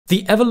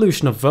The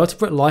evolution of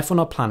vertebrate life on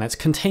our planet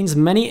contains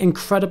many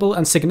incredible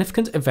and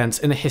significant events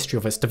in the history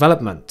of its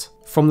development.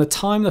 From the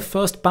time the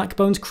first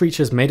backboned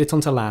creatures made it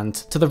onto land,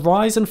 to the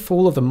rise and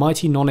fall of the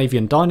mighty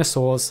non-avian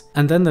dinosaurs,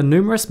 and then the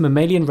numerous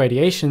mammalian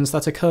radiations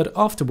that occurred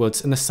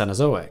afterwards in the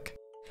Cenozoic.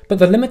 But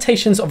the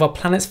limitations of our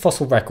planet's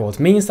fossil record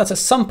means that at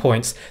some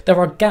points there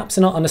are gaps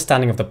in our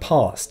understanding of the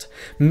past.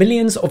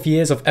 Millions of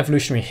years of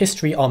evolutionary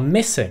history are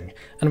missing,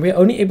 and we are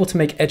only able to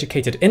make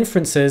educated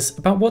inferences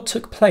about what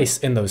took place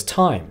in those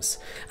times.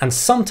 And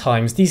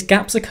sometimes these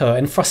gaps occur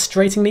in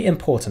frustratingly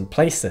important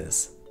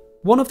places.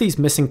 One of these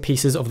missing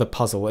pieces of the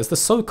puzzle is the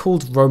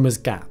so-called Romer's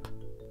Gap.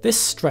 This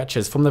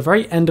stretches from the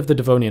very end of the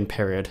Devonian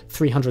period,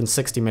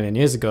 360 million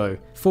years ago,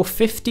 for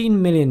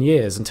 15 million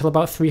years until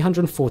about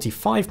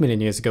 345 million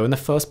years ago in the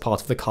first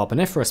part of the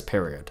Carboniferous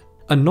period.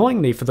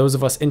 Annoyingly for those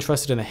of us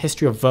interested in the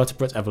history of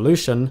vertebrate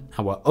evolution,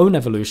 our own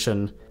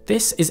evolution,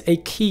 this is a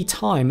key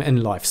time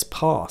in life's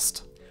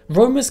past.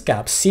 Romer's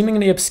Gap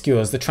seemingly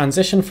obscures the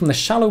transition from the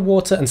shallow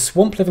water and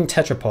swamp-living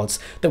tetrapods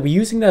that were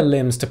using their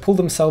limbs to pull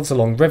themselves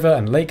along river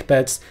and lake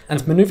beds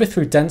and maneuver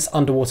through dense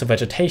underwater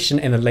vegetation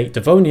in the late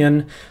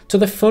Devonian, to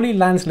the fully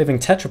land-living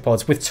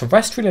tetrapods with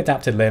terrestrially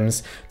adapted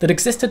limbs that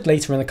existed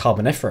later in the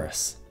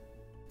Carboniferous.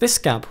 This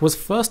gap was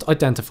first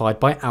identified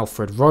by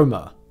Alfred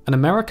Romer, an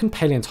American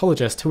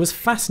paleontologist who was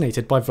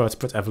fascinated by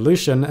vertebrate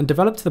evolution and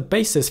developed the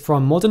basis for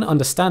our modern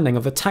understanding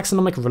of the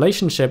taxonomic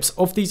relationships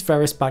of these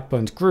various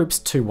backboned groups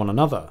to one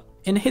another.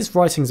 In his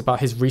writings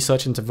about his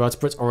research into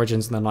vertebrate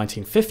origins in the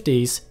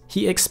 1950s,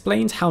 he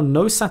explained how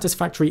no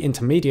satisfactory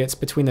intermediates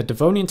between the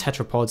Devonian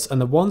tetrapods and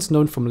the ones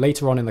known from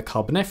later on in the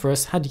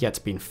Carboniferous had yet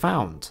been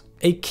found.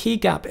 A key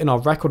gap in our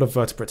record of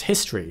vertebrate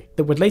history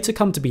that would later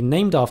come to be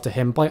named after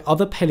him by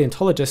other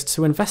paleontologists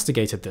who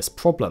investigated this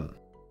problem.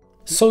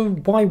 So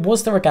why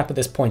was there a gap at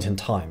this point in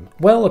time?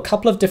 Well, a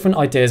couple of different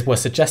ideas were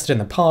suggested in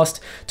the past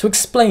to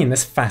explain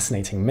this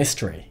fascinating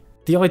mystery.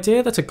 The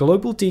idea that a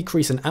global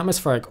decrease in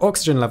atmospheric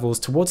oxygen levels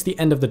towards the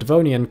end of the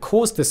Devonian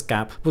caused this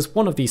gap was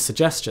one of these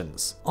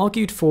suggestions,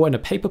 argued for in a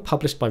paper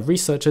published by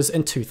researchers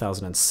in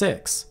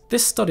 2006.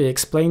 This study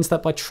explains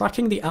that by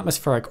tracking the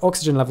atmospheric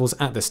oxygen levels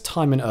at this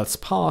time in Earth's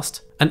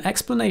past, an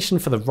explanation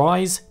for the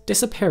rise,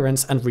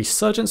 disappearance, and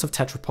resurgence of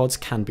tetrapods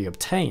can be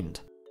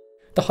obtained.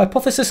 The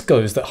hypothesis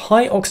goes that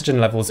high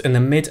oxygen levels in the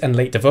mid and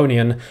late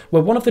Devonian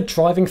were one of the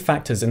driving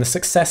factors in the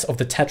success of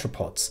the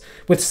tetrapods,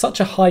 with such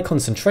a high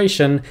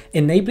concentration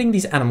enabling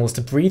these animals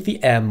to breathe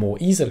the air more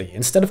easily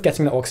instead of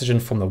getting the oxygen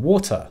from the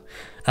water.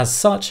 As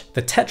such,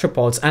 the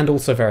tetrapods and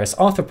also various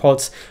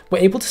arthropods were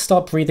able to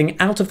start breathing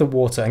out of the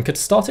water and could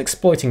start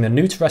exploiting the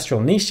new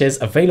terrestrial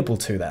niches available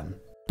to them.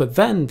 But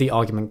then, the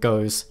argument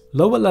goes,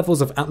 lower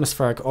levels of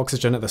atmospheric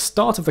oxygen at the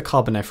start of the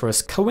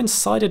Carboniferous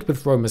coincided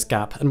with Romer's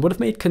Gap and would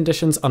have made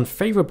conditions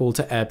unfavourable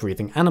to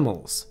air-breathing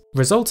animals,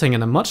 resulting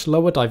in a much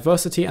lower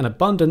diversity and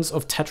abundance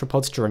of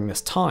tetrapods during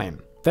this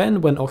time.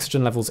 Then, when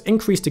oxygen levels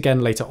increased again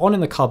later on in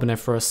the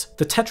Carboniferous,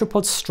 the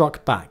tetrapods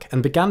struck back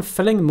and began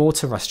filling more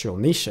terrestrial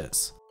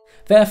niches.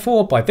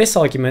 Therefore, by this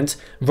argument,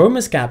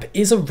 Romer's Gap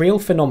is a real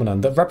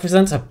phenomenon that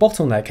represents a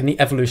bottleneck in the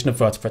evolution of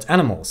vertebrate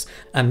animals,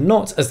 and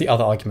not, as the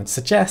other argument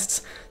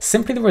suggests,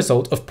 simply the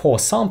result of poor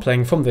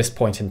sampling from this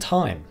point in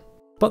time.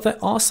 But there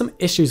are some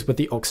issues with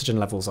the oxygen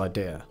levels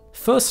idea.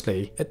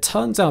 Firstly, it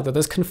turns out that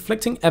there's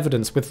conflicting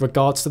evidence with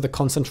regards to the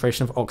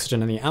concentration of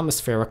oxygen in the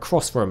atmosphere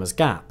across Romer's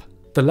Gap.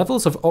 The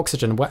levels of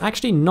oxygen were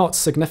actually not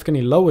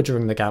significantly lower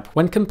during the gap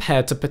when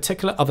compared to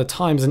particular other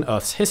times in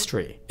Earth's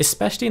history,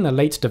 especially in the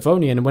late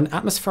Devonian when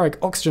atmospheric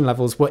oxygen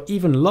levels were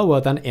even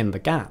lower than in the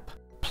gap.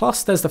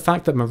 Plus, there's the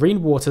fact that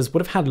marine waters would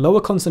have had lower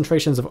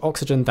concentrations of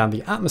oxygen than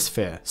the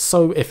atmosphere,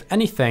 so if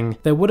anything,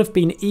 there would have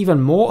been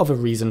even more of a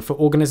reason for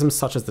organisms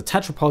such as the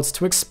tetrapods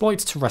to exploit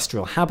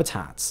terrestrial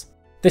habitats.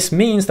 This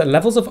means that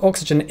levels of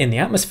oxygen in the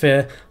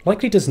atmosphere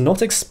likely does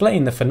not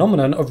explain the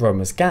phenomenon of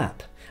Romer's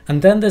Gap.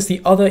 And then there's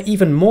the other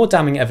even more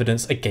damning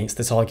evidence against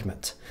this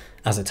argument.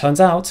 As it turns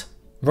out,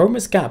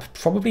 Romer's Gap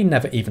probably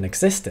never even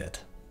existed.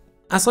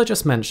 As I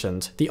just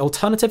mentioned, the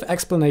alternative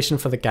explanation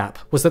for the gap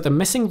was that the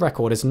missing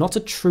record is not a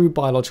true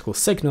biological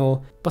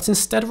signal, but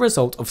instead a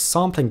result of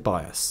sampling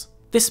bias.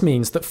 This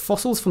means that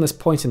fossils from this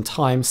point in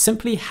time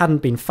simply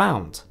hadn't been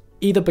found,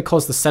 either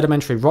because the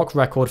sedimentary rock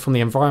record from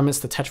the environments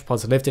the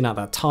tetrapods lived in at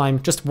that time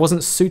just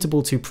wasn't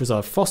suitable to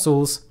preserve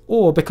fossils,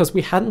 or because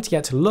we hadn't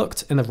yet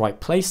looked in the right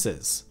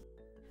places.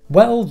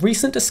 Well,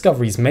 recent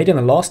discoveries made in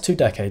the last 2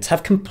 decades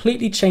have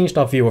completely changed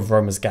our view of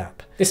Romer's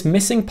Gap. This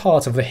missing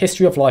part of the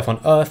history of life on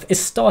Earth is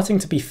starting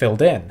to be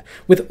filled in,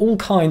 with all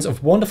kinds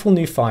of wonderful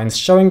new finds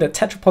showing that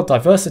tetrapod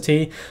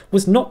diversity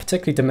was not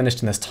particularly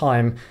diminished in this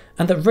time,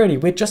 and that really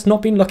we'd just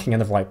not been looking in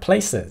the right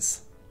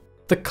places.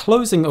 The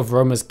closing of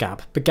Romer's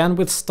Gap began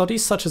with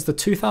studies such as the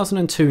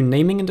 2002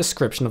 naming and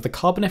description of the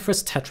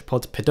Carboniferous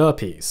tetrapod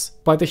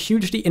Piderpes by the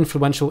hugely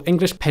influential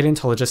English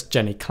paleontologist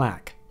Jenny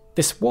Clack.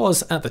 This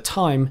was, at the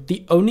time,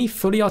 the only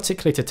fully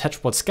articulated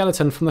tetrapod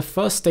skeleton from the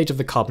first stage of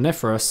the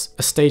Carboniferous,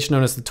 a stage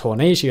known as the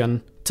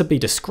Tournaisian, to be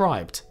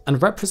described,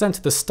 and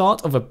represented the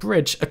start of a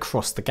bridge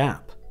across the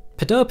gap.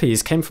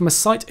 Pedipes came from a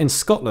site in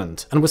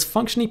Scotland and was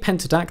functionally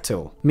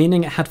pentadactyl,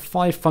 meaning it had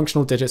 5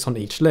 functional digits on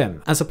each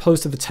limb, as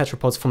opposed to the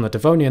tetrapods from the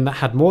Devonian that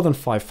had more than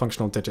 5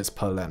 functional digits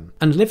per limb,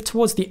 and lived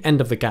towards the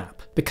end of the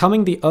gap,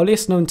 becoming the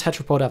earliest known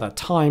tetrapod at that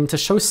time to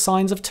show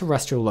signs of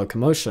terrestrial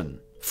locomotion.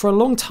 For a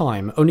long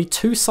time, only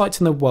 2 sites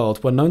in the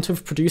world were known to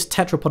have produced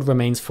tetrapod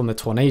remains from the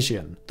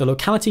Tornasian, the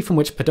locality from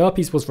which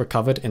Pedipes was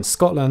recovered in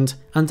Scotland,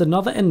 and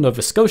another in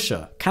Nova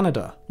Scotia,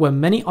 Canada, where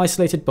many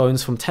isolated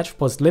bones from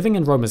tetrapods living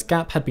in Romer's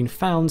Gap had been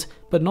found,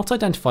 but not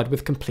identified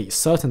with complete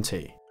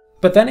certainty.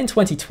 But then in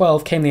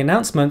 2012 came the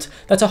announcement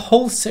that a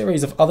whole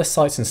series of other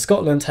sites in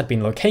Scotland had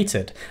been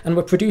located, and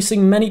were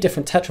producing many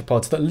different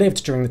tetrapods that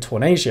lived during the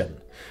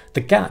Tornasian. The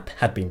gap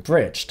had been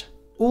bridged.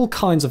 All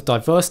kinds of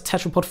diverse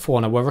tetrapod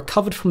fauna were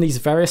recovered from these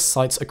various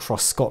sites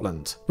across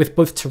Scotland, with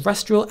both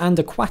terrestrial and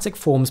aquatic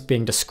forms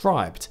being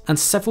described, and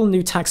several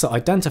new taxa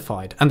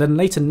identified and then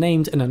later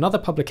named in another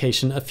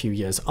publication a few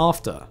years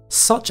after.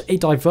 Such a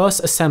diverse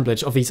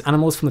assemblage of these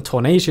animals from the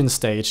Tornasian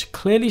stage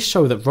clearly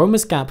show that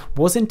Romer's Gap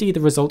was indeed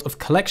the result of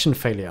collection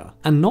failure,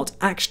 and not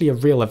actually a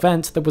real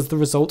event that was the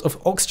result of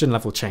oxygen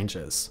level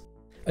changes.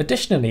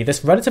 Additionally,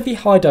 this relatively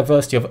high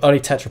diversity of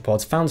early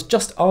tetrapods found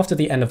just after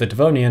the end of the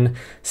Devonian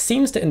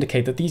seems to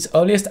indicate that these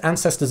earliest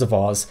ancestors of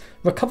ours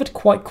recovered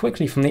quite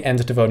quickly from the end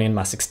of Devonian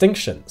mass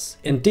extinctions.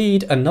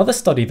 Indeed, another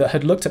study that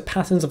had looked at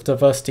patterns of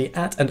diversity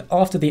at and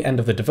after the end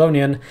of the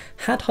Devonian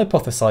had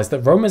hypothesized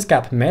that Romer's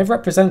Gap may have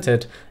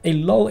represented a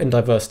lull in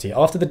diversity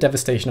after the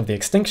devastation of the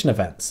extinction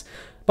events,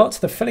 but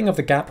the filling of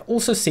the gap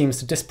also seems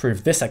to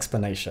disprove this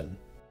explanation.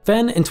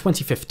 Then, in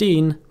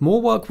 2015,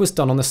 more work was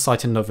done on the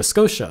site in Nova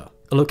Scotia,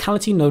 a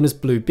locality known as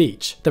Blue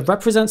Beach, that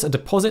represents a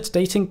deposit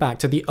dating back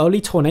to the early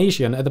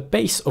Tornasian at the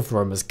base of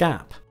Romer's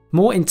Gap.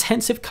 More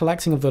intensive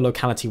collecting of the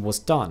locality was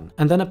done,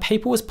 and then a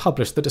paper was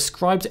published that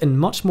described in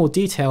much more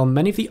detail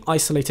many of the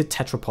isolated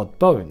tetrapod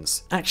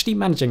bones, actually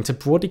managing to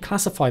broadly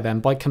classify them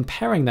by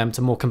comparing them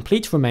to more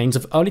complete remains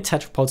of early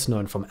tetrapods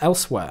known from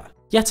elsewhere.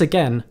 Yet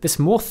again, this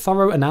more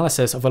thorough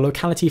analysis of a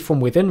locality from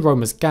within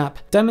Romer's Gap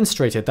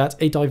demonstrated that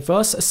a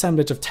diverse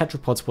assemblage of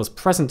tetrapods was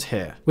present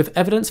here, with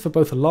evidence for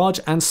both large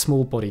and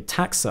small-bodied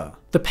taxa.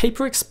 The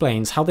paper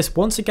explains how this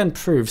once again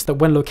proves that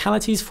when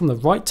localities from the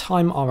right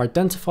time are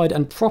identified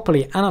and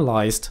properly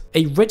analysed,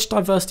 a rich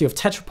diversity of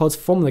tetrapods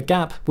from the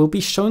gap will be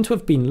shown to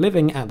have been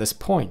living at this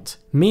point,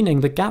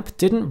 meaning the gap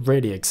didn't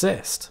really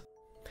exist.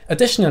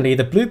 Additionally,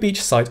 the Blue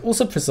Beach site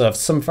also preserves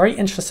some very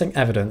interesting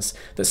evidence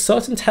that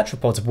certain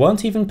tetrapods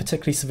weren't even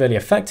particularly severely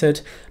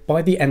affected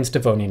by the end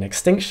Devonian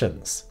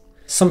extinctions.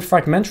 Some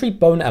fragmentary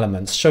bone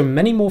elements show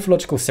many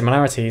morphological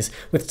similarities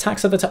with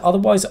taxa that are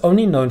otherwise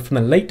only known from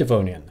the late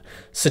Devonian,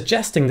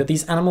 suggesting that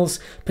these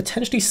animals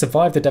potentially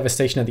survived the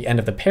devastation at the end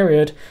of the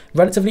period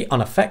relatively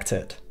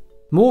unaffected.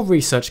 More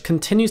research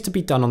continues to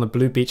be done on the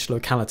Blue Beach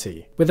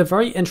locality, with a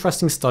very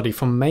interesting study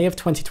from May of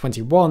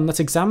 2021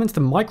 that examined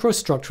the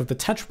microstructure of the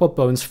tetrapod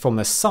bones from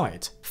this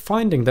site,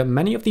 finding that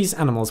many of these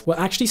animals were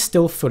actually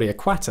still fully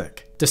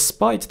aquatic,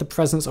 despite the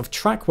presence of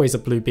trackways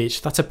at Blue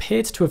Beach that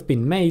appeared to have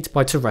been made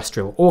by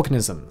terrestrial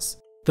organisms.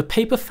 The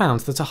paper found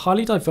that a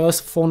highly diverse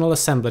faunal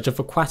assemblage of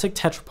aquatic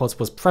tetrapods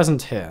was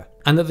present here,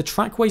 and that the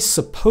trackways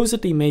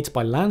supposedly made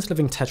by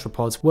land-living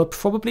tetrapods were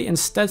probably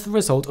instead the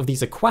result of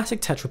these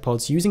aquatic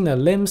tetrapods using their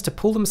limbs to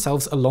pull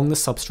themselves along the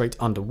substrate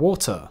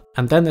underwater,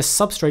 and then this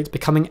substrate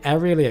becoming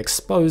aerially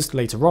exposed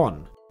later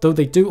on, though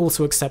they do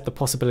also accept the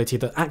possibility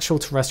that actual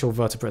terrestrial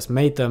vertebrates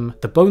made them,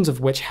 the bones of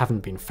which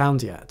haven't been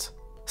found yet.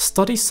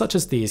 Studies such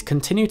as these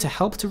continue to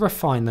help to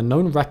refine the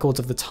known records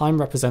of the time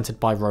represented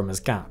by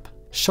Romer's Gap,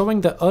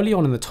 showing that early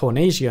on in the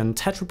Tornasian,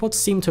 tetrapods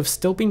seem to have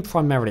still been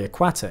primarily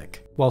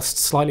aquatic, whilst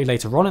slightly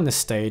later on in this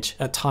stage,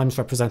 at times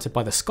represented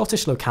by the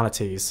Scottish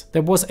localities,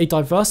 there was a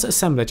diverse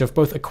assemblage of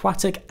both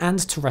aquatic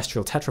and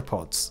terrestrial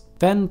tetrapods.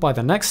 Then, by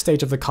the next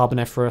stage of the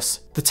Carboniferous,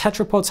 the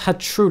tetrapods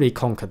had truly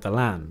conquered the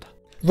land.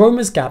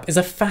 Romer's Gap is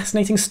a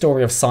fascinating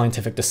story of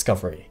scientific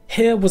discovery.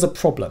 Here was a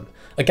problem,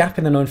 a gap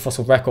in the known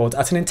fossil record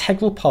at an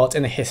integral part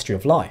in the history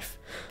of life.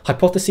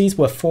 Hypotheses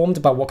were formed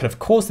about what could have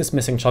caused this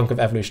missing chunk of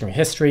evolutionary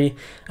history,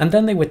 and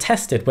then they were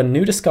tested when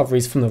new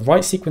discoveries from the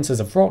right sequences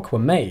of rock were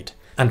made,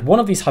 and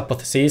one of these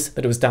hypotheses,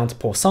 that it was down to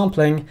poor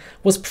sampling,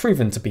 was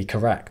proven to be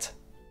correct.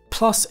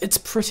 Plus, it's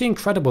pretty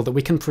incredible that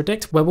we can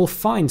predict where we'll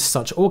find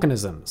such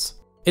organisms.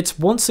 It's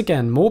once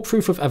again more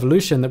proof of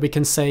evolution that we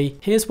can say,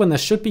 here's when there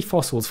should be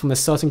fossils from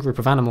this certain group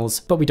of animals,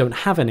 but we don't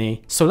have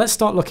any, so let's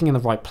start looking in the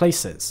right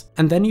places,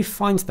 and then you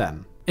find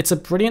them. It's a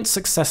brilliant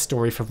success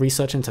story for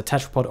research into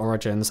tetrapod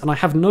origins, and I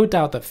have no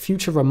doubt that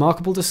future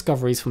remarkable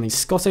discoveries from these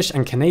Scottish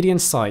and Canadian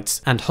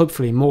sites, and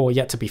hopefully more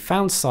yet to be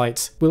found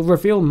sites, will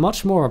reveal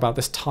much more about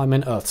this time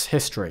in Earth's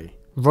history.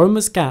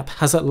 Romer's Gap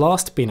has at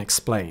last been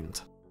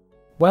explained.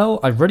 Well,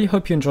 I really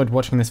hope you enjoyed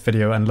watching this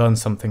video and learned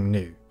something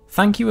new.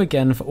 Thank you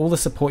again for all the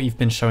support you've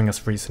been showing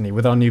us recently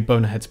with our new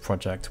Boneheads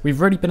project. We've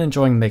really been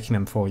enjoying making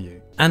them for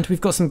you. And we've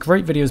got some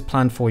great videos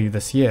planned for you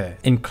this year,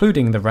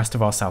 including the rest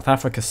of our South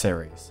Africa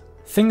series.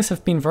 Things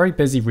have been very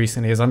busy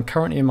recently as I'm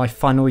currently in my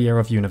final year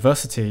of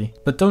university,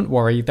 but don't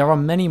worry, there are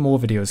many more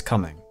videos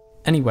coming.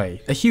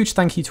 Anyway, a huge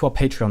thank you to our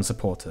Patreon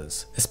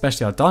supporters,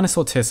 especially our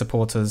Dinosaur tier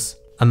supporters,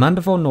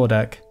 Amanda Von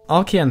Nordek,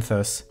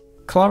 Archienthus,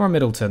 Clara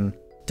Middleton,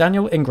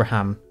 Daniel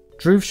Ingraham,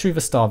 Dhruv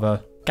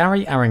Shrivastava,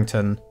 Gary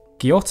Arrington,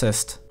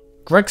 Giotist,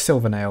 Greg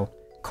Silvernail,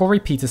 Corey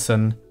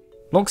Peterson,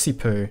 Loxy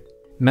Poo,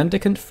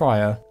 Mendicant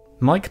Fryer,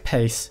 Mike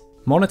Pace,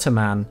 Monitor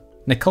Man,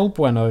 Nicole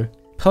Bueno,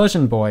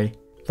 Persian Boy,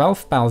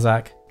 Ralph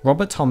Balzac,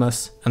 Robert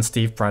Thomas, and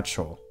Steve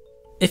Bradshaw.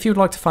 If you would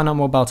like to find out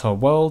more about our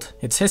world,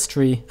 its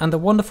history, and the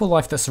wonderful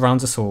life that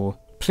surrounds us all,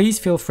 please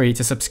feel free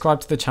to subscribe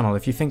to the channel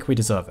if you think we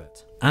deserve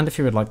it, and if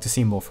you would like to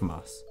see more from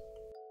us.